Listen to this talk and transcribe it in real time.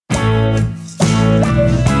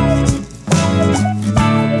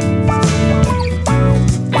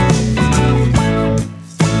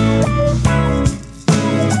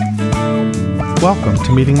welcome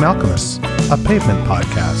to Meeting Malcolmus, a pavement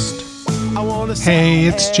podcast. Hey,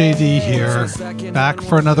 it's JD here, back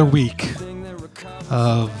for another week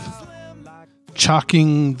of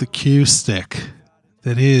chalking the cue stick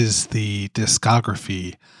that is the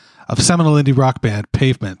discography of seminal indie rock band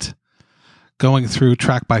Pavement, going through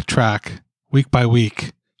track by track, week by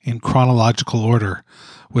week, in chronological order,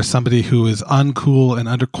 with somebody who is uncool and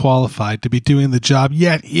underqualified to be doing the job,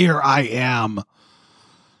 yet here I am.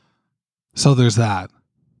 So there's that.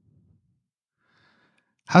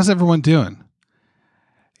 How's everyone doing?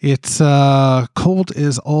 It's cold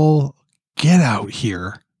as all get out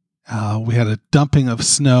here. We had a dumping of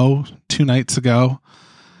snow 2 nights ago,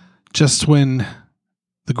 just when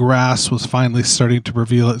the grass was finally starting to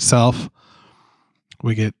reveal itself.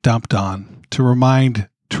 We get dumped on to remind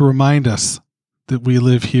us that we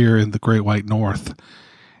live here in the Great White North,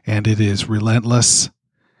 and it is relentless,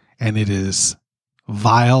 and it is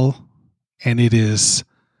vile, and it is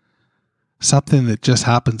something that just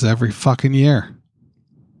happens every fucking year.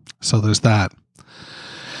 So there's that.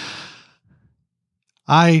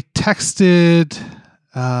 I texted,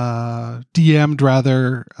 DM'd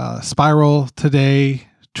rather, Spiral today,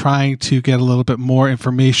 trying to get a little bit more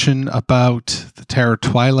information about the Terror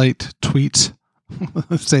Twilight tweet.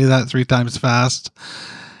 Say that 3 times fast.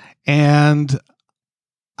 And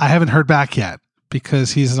I haven't heard back yet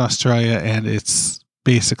because he's in Australia and it's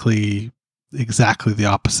basically exactly the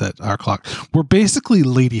opposite our clock. We're basically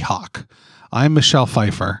Lady Hawk. I'm Michelle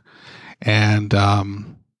Pfeiffer, and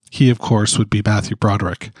he, of course, would be Matthew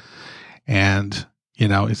Broderick. And you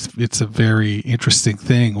know, it's a very interesting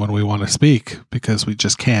thing when we want to speak because we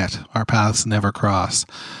just can't. Our paths never cross.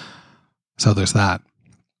 So there's that.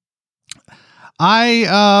 I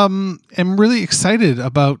am really excited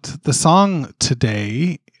about the song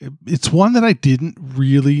today. It's one that I didn't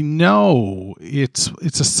really know. It's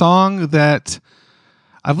a song that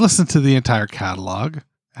I've listened to the entire catalog.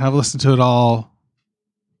 I've listened to it all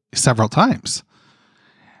several times,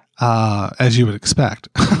 as you would expect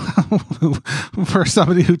for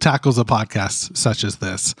somebody who tackles a podcast such as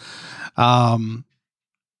this. But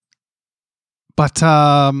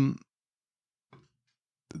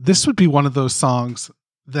this would be one of those songs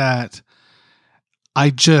that I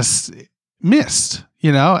just missed,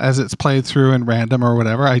 you know, as it's played through in random or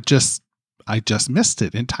whatever. I just missed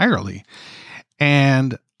it entirely.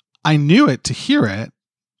 And I knew it to hear it,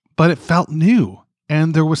 but it felt new.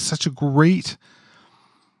 And there was such a great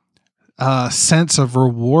sense of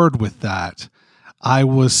reward with that. I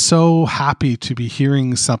was so happy to be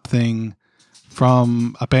hearing something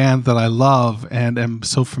from a band that I love and am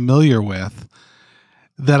so familiar with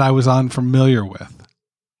that I was unfamiliar with.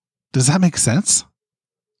 Does that make sense?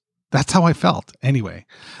 That's how I felt. Anyway,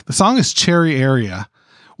 the song is Cherry Area,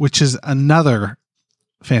 which is another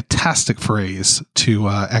fantastic phrase to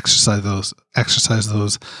exercise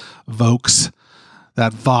those vox,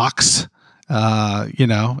 that vox, you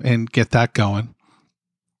know, and get that going.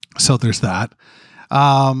 So there's that.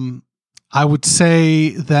 I would say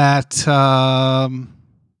that,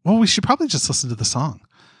 well, we should probably just listen to the song.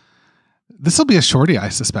 This will be a shorty, I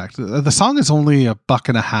suspect. The song is only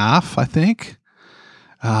 $1.50, I think.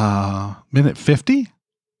 Minute 50.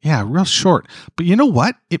 Yeah, real short. But you know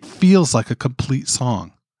what? It feels like a complete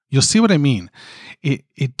song. You'll see what I mean.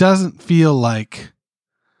 It doesn't feel like,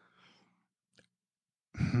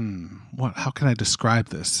 how can I describe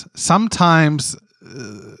this? Sometimes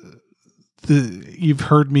you've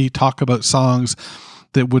heard me talk about songs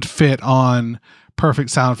that would fit on Perfect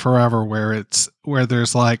Sound Forever, where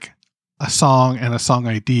there's like a song and a song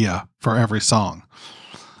idea for every song.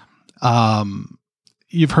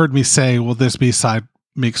 You've heard me say, well, this B-side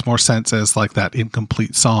makes more sense as like that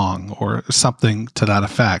incomplete song or something to that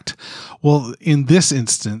effect. Well, in this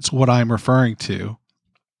instance, what I'm referring to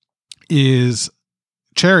is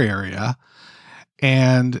Cherry Area,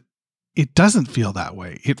 and it doesn't feel that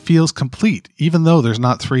way. It feels complete, even though there's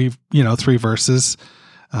not 3 verses,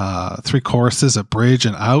 3 choruses, a bridge,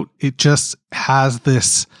 and out. It just has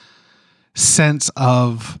this sense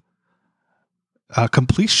of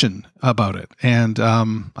completion about it. And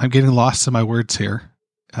I'm getting lost in my words here.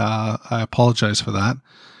 I apologize for that.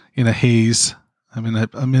 In a haze. I'm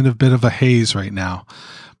in a bit of a haze right now.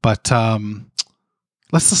 But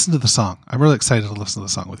let's listen to the song. I'm really excited to listen to the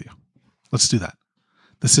song with you. Let's do that.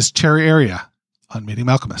 This is Cherry Area on Meeting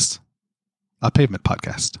Malcolmus, a pavement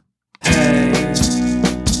podcast. Hey,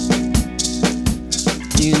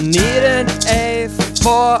 you need an A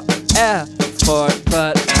for effort,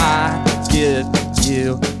 but I give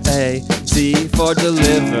you a D for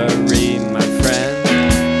delivery, my friend.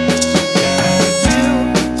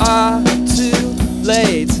 You are too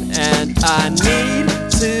late, and I need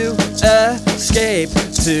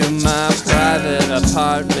to my private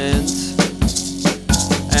apartment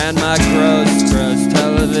and my gross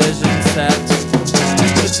television set.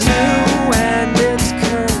 It's new and it's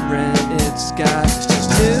current, it's got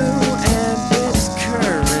new and it's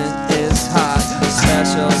current, it's hot.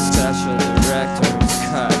 Special director's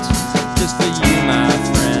cut, just for you, my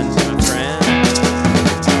friend.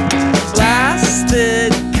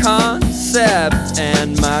 Blasted concept,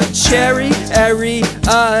 and my cherry area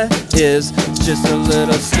is just a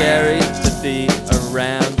little scary to be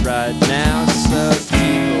around right now, so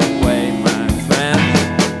keep away, my friend.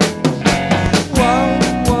 Whoa,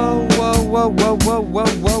 whoa, whoa, whoa, whoa, whoa,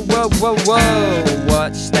 whoa, whoa, whoa, whoa, whoa.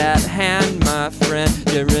 Watch that hand, my friend.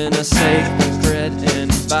 You're in a sacred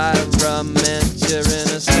environment. You're in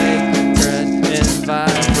a sacred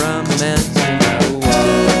environment, you know.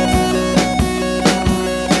 Whoa.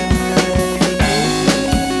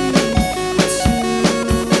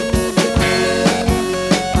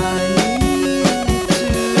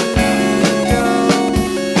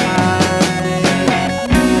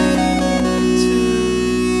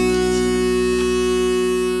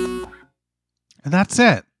 And that's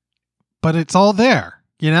it. But it's all there,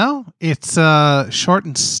 you know? It's short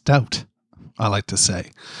and stout, I like to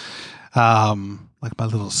say. Like my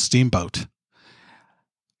little steamboat.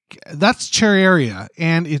 That's Cherry Area,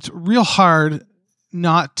 and it's real hard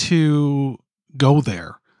not to go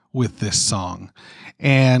there with this song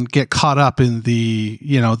and get caught up in the,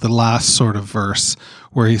 you know, the last sort of verse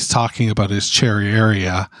where he's talking about his cherry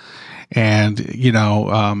area and, you know,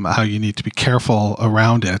 how you need to be careful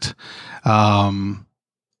around it.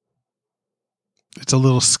 It's a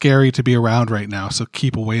little scary to be around right now, so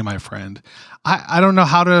keep away, my friend. I don't know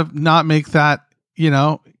how to not make that, you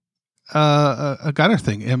know, a gutter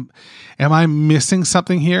thing. Am I missing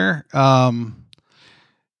something here?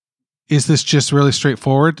 Is this just really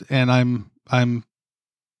straightforward and I'm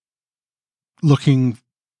looking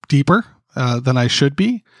deeper than I should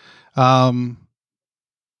be?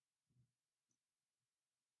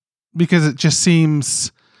 Because it just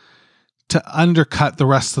seems to undercut the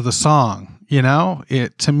rest of the song, you know?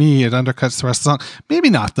 To me, it undercuts the rest of the song. Maybe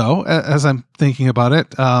not, though, as I'm thinking about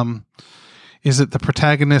it. Is it the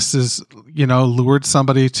protagonist is, you know, lured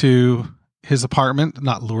somebody to his apartment?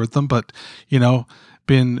 Not lured them, but, you know,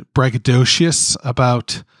 been braggadocious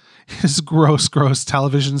about his gross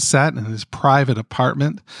television set and his private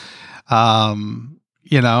apartment,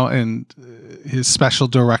 you know, and his special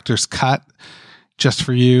director's cut just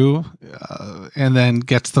for you, and then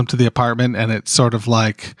gets them to the apartment, and it's sort of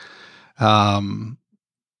like, well,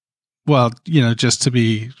 you know, just to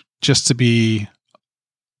be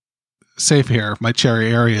safe here, my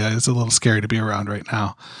cherry area is a little scary to be around right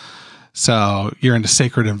now. So you're in a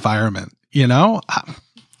sacred environment, you know.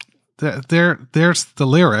 There's the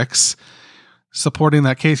lyrics supporting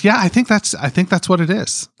that case. Yeah, I think that's what it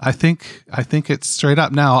is. I think it's straight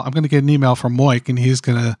up. Now I'm going to get an email from Moik, and he's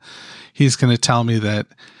going to tell me that,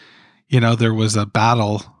 you know, there was a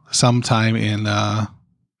battle sometime in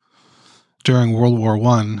during World War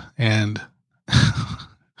I, and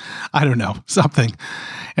I don't know, something,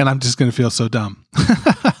 and I'm just going to feel so dumb.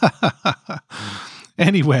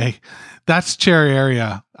 Anyway, that's Cherry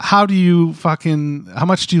Area. How much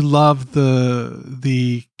do you love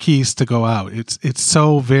the keys to go out? It's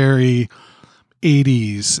so very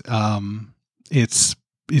 80s. It's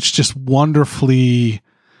just wonderfully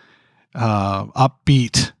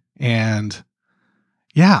upbeat, and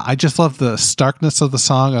yeah, I just love the starkness of the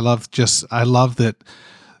song. I love that,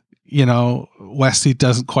 you know, Westy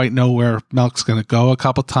doesn't quite know where Melk's going to go a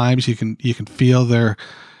couple times. You can feel they're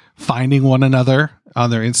finding one another on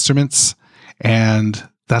their instruments, and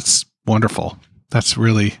that's wonderful. That's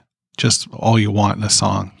really just all you want in a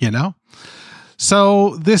song, you know?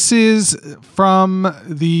 So this is from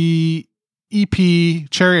the EP.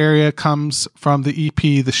 Cherry Area comes from the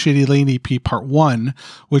EP, the Shady Lane EP Part 1,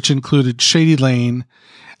 which included Shady Lane.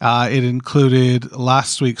 It included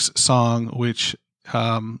last week's song, which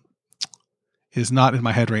is not in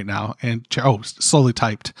my head right now, and slowly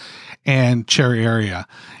typed, and Cherry Area.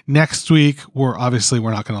 Next week, we're not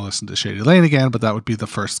going to listen to Shady Lane again, but that would be the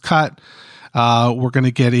first cut. We're going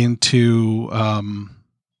to get into a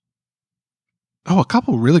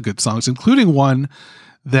couple really good songs, including one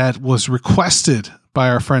that was requested by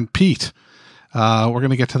our friend Pete. We're going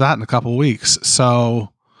to get to that in a couple of weeks.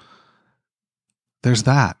 So there's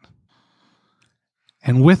that.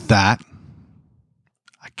 And with that,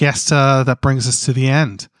 I guess that brings us to the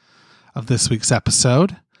end of this week's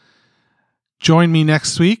episode. Join me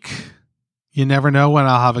next week. You never know when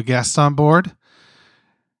I'll have a guest on board.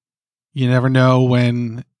 You never know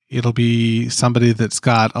when It'll be somebody that's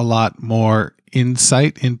got a lot more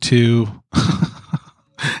insight into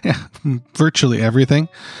virtually everything.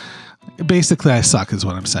 Basically, I suck is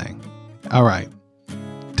what I'm saying. All right.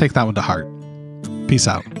 Take that one to heart. Peace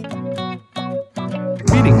out.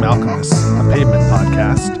 Meeting Malcolmus, a pavement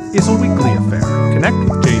podcast, is a weekly affair. Connect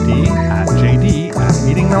with JD at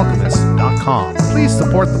jd@meetingmalcolmus.com. Please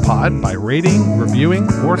support the pod by rating, reviewing,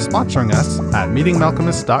 or sponsoring us at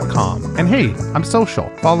meetingmalcolmus.com. And hey, I'm social.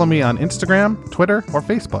 Follow me on Instagram, Twitter, or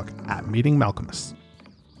Facebook at Meeting Malcolmus.